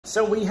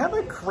So we have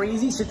a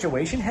crazy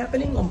situation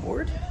happening on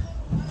board.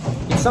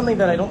 It's something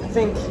that I don't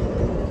think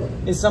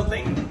is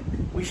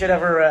something we should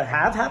ever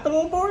have happen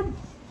on board.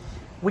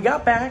 We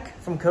got back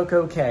from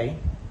Cococay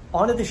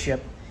onto the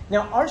ship.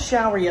 Now, our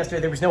shower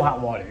yesterday, there was no hot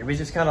water. It was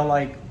just kind of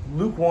like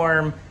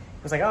lukewarm.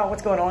 It was like, oh,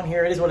 what's going on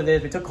here? It is what it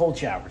is. We took cold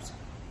showers.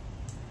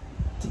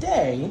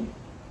 Today,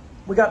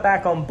 we got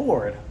back on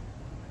board.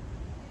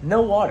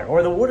 No water,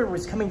 or the water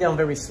was coming down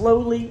very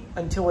slowly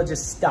until it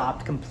just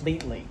stopped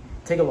completely.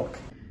 Take a look.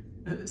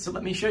 So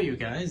let me show you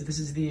guys. This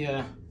is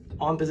the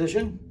on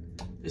position.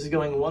 This is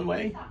going one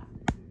way.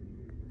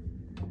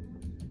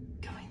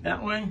 Going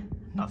that way,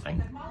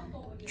 nothing.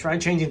 Try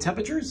changing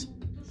temperatures.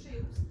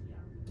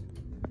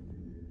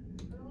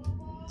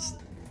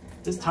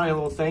 This tiny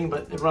little thing,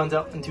 but it runs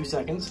out in 2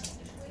 seconds.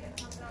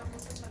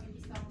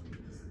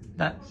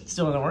 That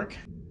still doesn't work.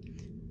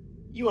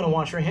 You want to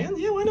wash your hands?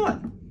 Yeah, why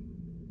not?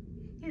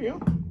 There you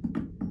go.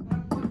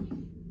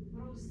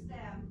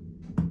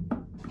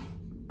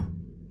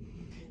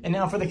 And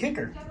now for the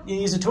kicker. You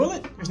use a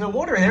toilet, there's no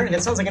water in there, and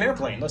it sounds like an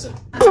airplane. Listen.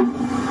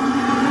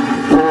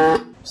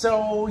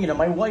 So, you know,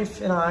 my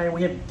wife and I,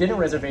 we have dinner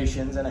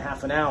reservations in a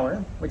half an hour,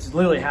 which is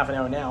literally half an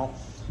hour now.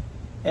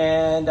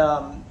 And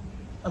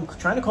I'm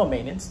trying to call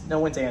maintenance, no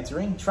one's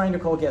answering. Trying to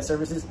call guest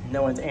services,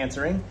 no one's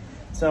answering.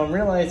 So I'm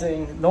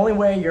realizing the only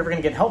way you're ever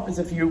gonna get help is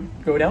if you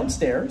go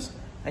downstairs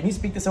and you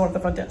speak to someone at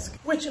the front desk.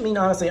 Which, I mean,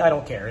 honestly, I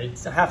don't care.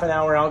 It's a half an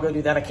hour, I'll go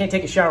do that. I can't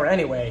take a shower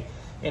anyway.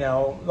 You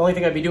know, the only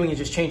thing I'd be doing is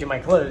just changing my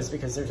clothes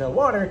because there's no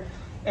water.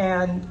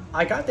 And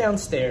I got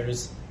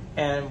downstairs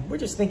and we're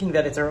just thinking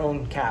that it's our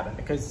own cabin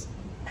because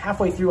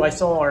halfway through I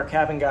saw our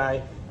cabin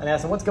guy and I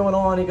asked him, what's going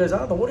on? He goes,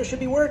 oh, the water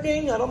should be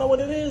working. I don't know what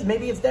it is.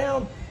 Maybe it's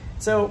down.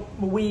 So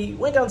we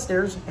went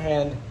downstairs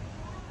and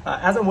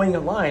as I'm waiting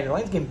in line, the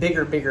line's getting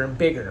bigger, bigger, and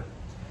bigger.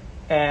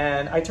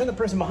 And I turned the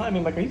person behind me,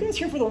 I'm like, are you guys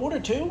here for the water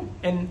too?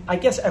 And I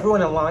guess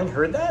everyone in line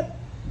heard that.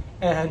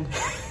 And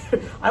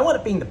I wound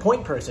up being the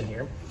point person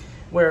here,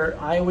 where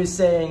I was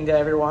saying to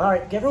everyone, all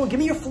right, everyone, give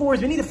me your floors.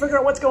 We need to figure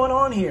out what's going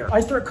on here. I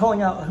start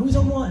calling out, who's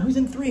on 1, who's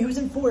in 3, who's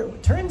in 4?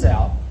 It turns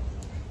out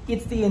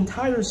it's the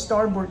entire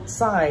starboard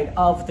side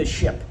of the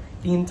ship.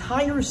 The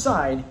entire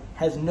side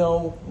has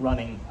no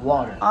running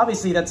water.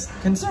 Obviously that's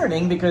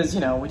concerning because,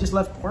 you know, we just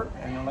left port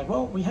and I'm like,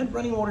 well, we had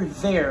running water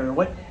there.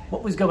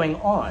 What was going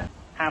on?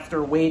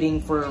 After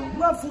waiting for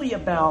roughly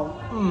about,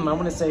 I'm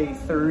gonna say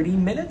 30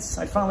 minutes,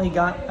 I finally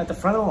got at the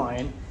front of the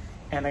line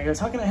and I goes,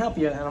 how can I help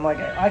you? And I'm like,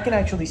 I can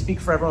actually speak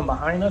for everyone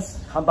behind us,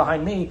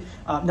 behind me.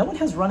 No one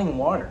has running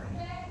water.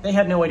 They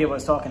had no idea what I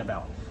was talking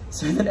about.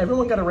 So then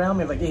everyone got around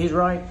me like, yeah, he's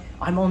right.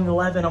 I'm on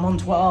 11, I'm on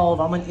 12,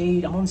 I'm on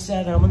 8, I'm on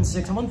 7, I'm on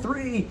 6, I'm on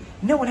 3.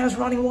 No one has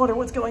running water,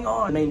 what's going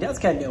on? The main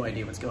desk had no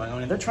idea what's going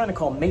on and they're trying to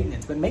call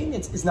maintenance, but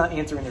maintenance is not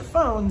answering their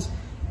phones.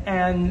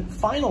 And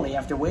finally,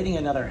 after waiting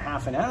another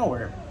half an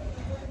hour,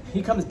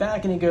 he comes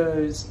back and he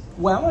goes,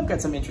 well, I've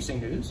got some interesting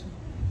news.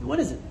 What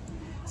is it?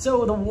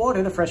 So the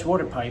water, the fresh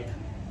water pipe,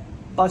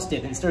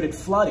 busted and started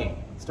flooding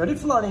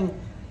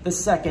the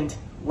second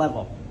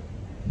level.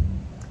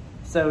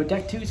 So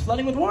deck 2 is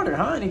flooding with water,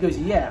 huh? And he goes,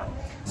 yeah.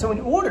 So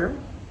in order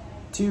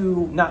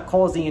to not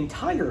cause the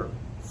entire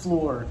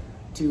floor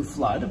to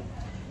flood,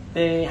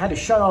 they had to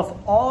shut off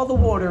all the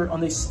water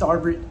on the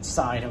starboard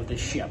side of the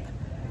ship,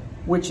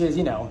 which is,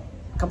 you know,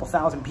 a couple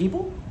thousand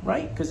people,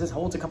 right? Because this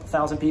holds a couple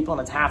thousand people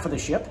and it's half of the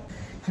ship.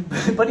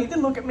 But he did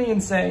look at me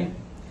and say,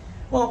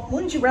 well,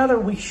 wouldn't you rather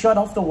we shut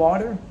off the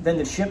water than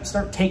the ship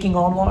start taking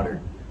on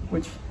water?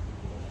 Which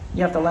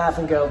you have to laugh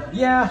and go,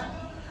 yeah,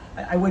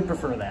 I would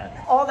prefer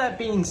that. All that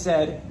being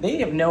said, they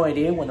have no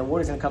idea when the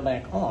water's gonna come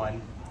back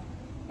on.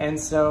 And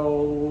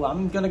so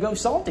I'm gonna go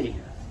salty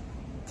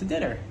to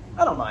dinner.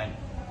 I don't mind,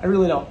 I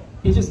really don't.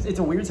 It's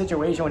a weird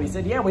situation when he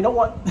said, yeah, we don't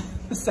want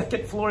the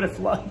second floor to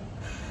flood.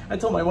 I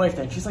told my wife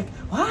that, she's like,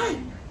 what?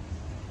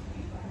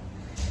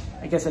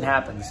 I guess it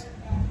happens.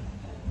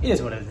 It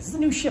is what it is. This is a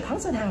new ship. How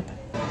does that happen?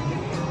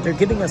 They're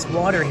giving us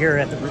water here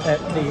at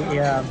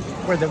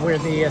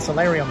the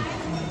solarium,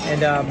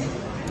 and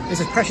this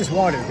is precious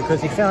water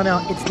because we found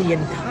out it's the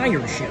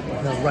entire ship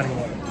with no running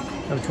water,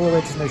 no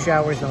toilets, no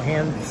showers, no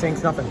hand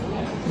sinks, nothing,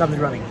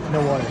 nothing's running,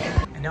 no water.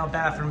 And now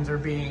bathrooms are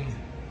being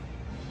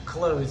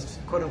closed,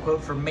 quote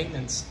unquote, for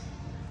maintenance.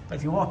 But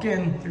if you walk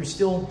in, there's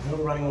still no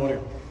running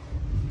water.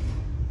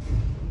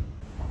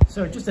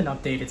 So just an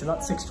update, it's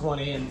about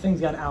 6:20 and things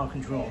got out of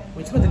control.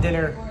 We just went to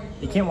dinner,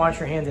 you can't wash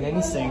your hands in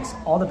any sinks.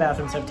 All the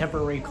bathrooms have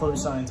temporary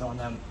closed signs on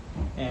them.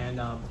 And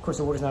of course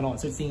the water's not on.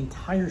 So it's the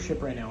entire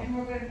ship right now,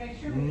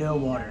 no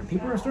water.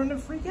 People are starting to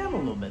freak out a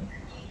little bit.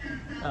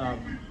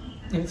 And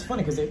it's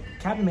funny because the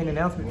captain made an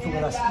announcement before we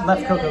left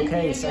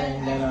Cococay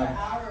saying that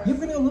you're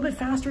gonna go a little bit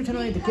faster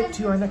tonight to get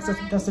to our next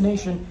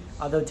destination,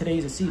 although today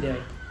is a sea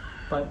day.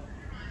 But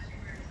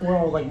we're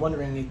all like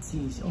wondering, is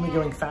he only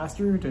going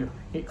faster to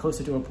get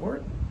closer to a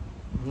port?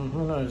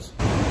 Who knows?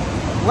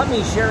 Let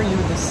me share you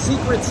the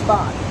secret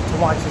spot to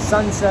watch the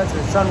sunsets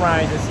or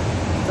sunrises.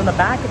 It's on the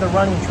back of the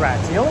running track.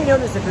 So you only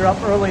notice if you're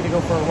up early to go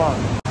for a run.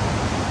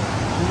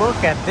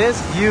 Look at this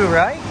view,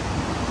 right?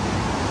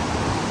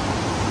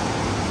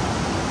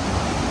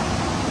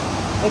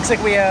 Looks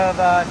like we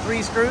have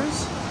 3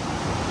 screws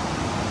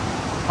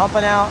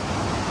pumping out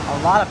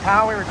a lot of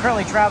power. We're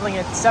currently traveling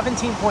at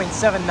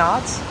 17.7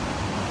 knots.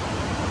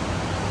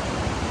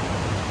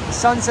 The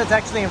sunset's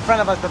actually in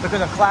front of us, but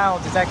because of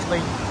clouds, it's actually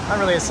not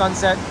really a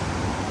sunset.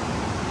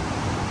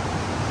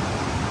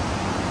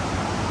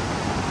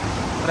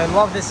 But I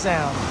love this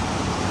sound.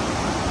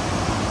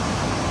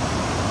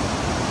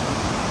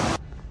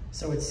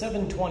 So it's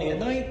 7:20 at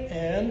night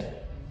and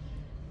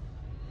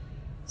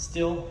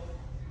still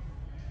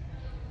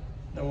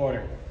no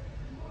water.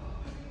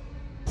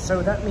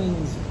 So that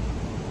means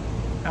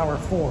hour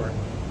 4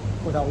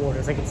 without water.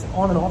 It's like it's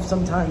on and off.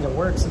 Sometimes it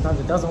works, sometimes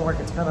it doesn't work.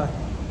 It's kind of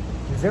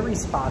very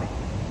spotty.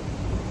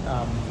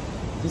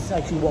 Just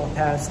actually walked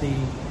past the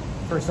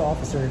first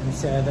officer who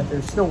said that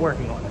they're still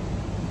working on it.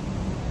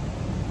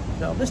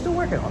 So they're still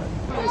working on it.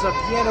 There's a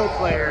piano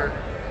player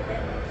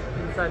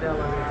inside the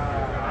elevator.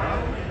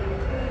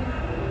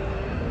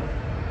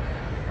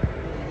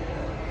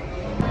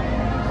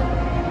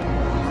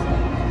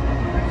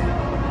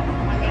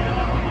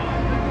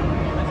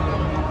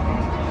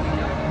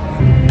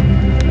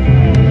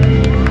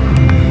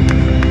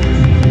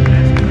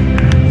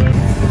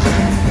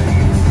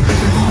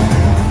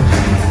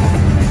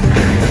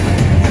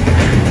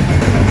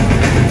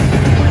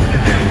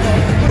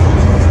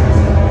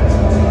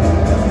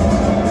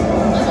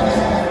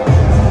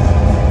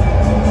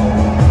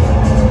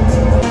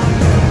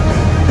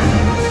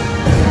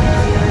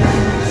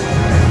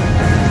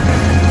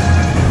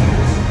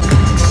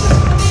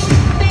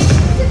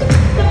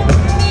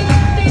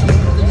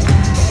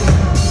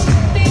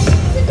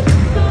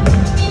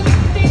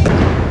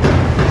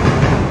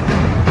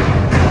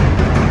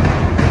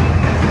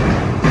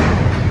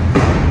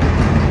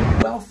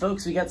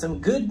 Folks, we got some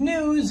good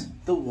news.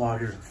 The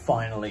water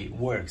finally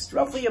works.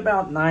 Roughly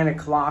about 9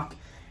 o'clock,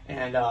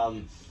 and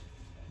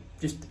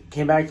just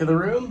came back to the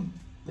room.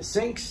 The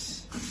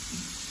sinks,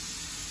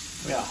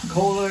 we got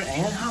cold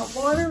and hot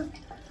water.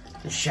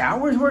 The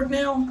showers work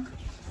now.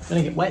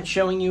 Gonna get wet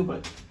showing you,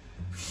 but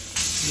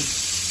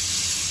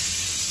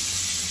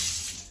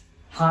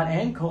hot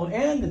and cold,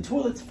 and the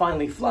toilet's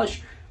finally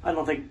flush.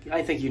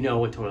 I think you know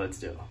what toilets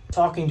do.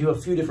 Talking to a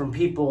few different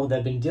people that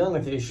have been dealing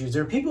with the issues,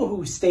 there are people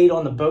who stayed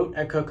on the boat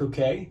at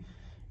Cococay,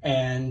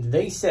 and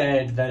they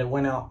said that it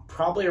went out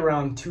probably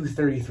around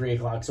 2:30, 3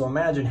 o'clock. So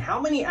imagine how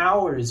many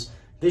hours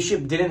this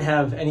ship didn't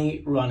have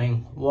any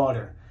running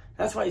water.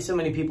 That's why so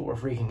many people were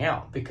freaking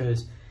out,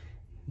 because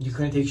you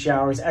couldn't take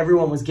showers.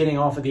 Everyone was getting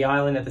off of the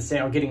island at the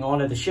same, or getting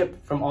onto the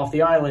ship from off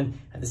the island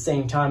at the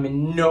same time,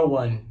 and no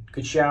one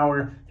could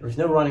shower. There was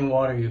no running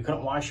water. You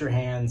couldn't wash your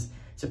hands.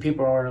 So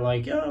people are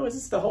like, oh, is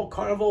this the whole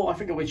Carnival? I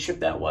forget which ship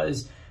that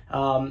was.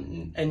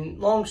 And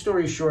long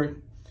story short,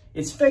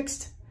 it's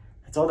fixed.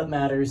 That's all that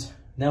matters.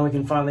 Now we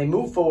can finally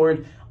move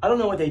forward. I don't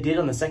know what they did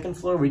on the second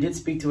floor. We did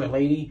speak to a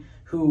lady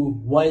who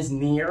was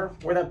near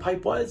where that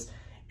pipe was.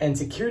 And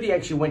security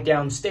actually went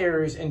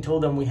downstairs and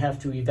told them we have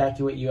to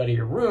evacuate you out of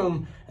your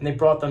room. And they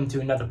brought them to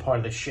another part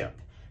of the ship.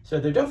 So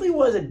there definitely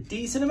was a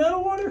decent amount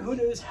of water. Who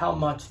knows how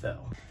much,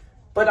 though.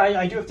 But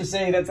I do have to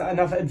say that's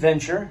enough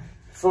adventure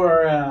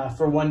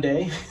for one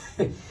day.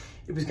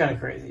 It was kind of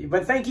crazy.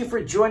 But thank you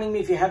for joining me.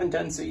 If you haven't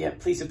done so yet,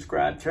 please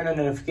subscribe, turn on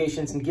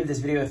notifications, and give this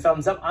video a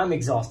thumbs up. I'm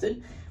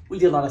exhausted. We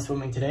did a lot of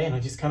swimming today, and I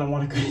just kind of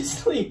want to go to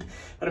sleep.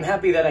 But I'm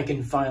happy that I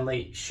can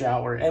finally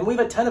shower. And we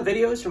have a ton of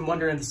videos from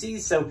Wonder of the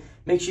Seas, so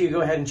make sure you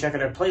go ahead and check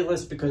out our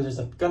playlist, because there's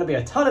going to be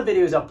a ton of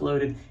videos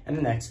uploaded in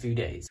the next few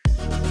days.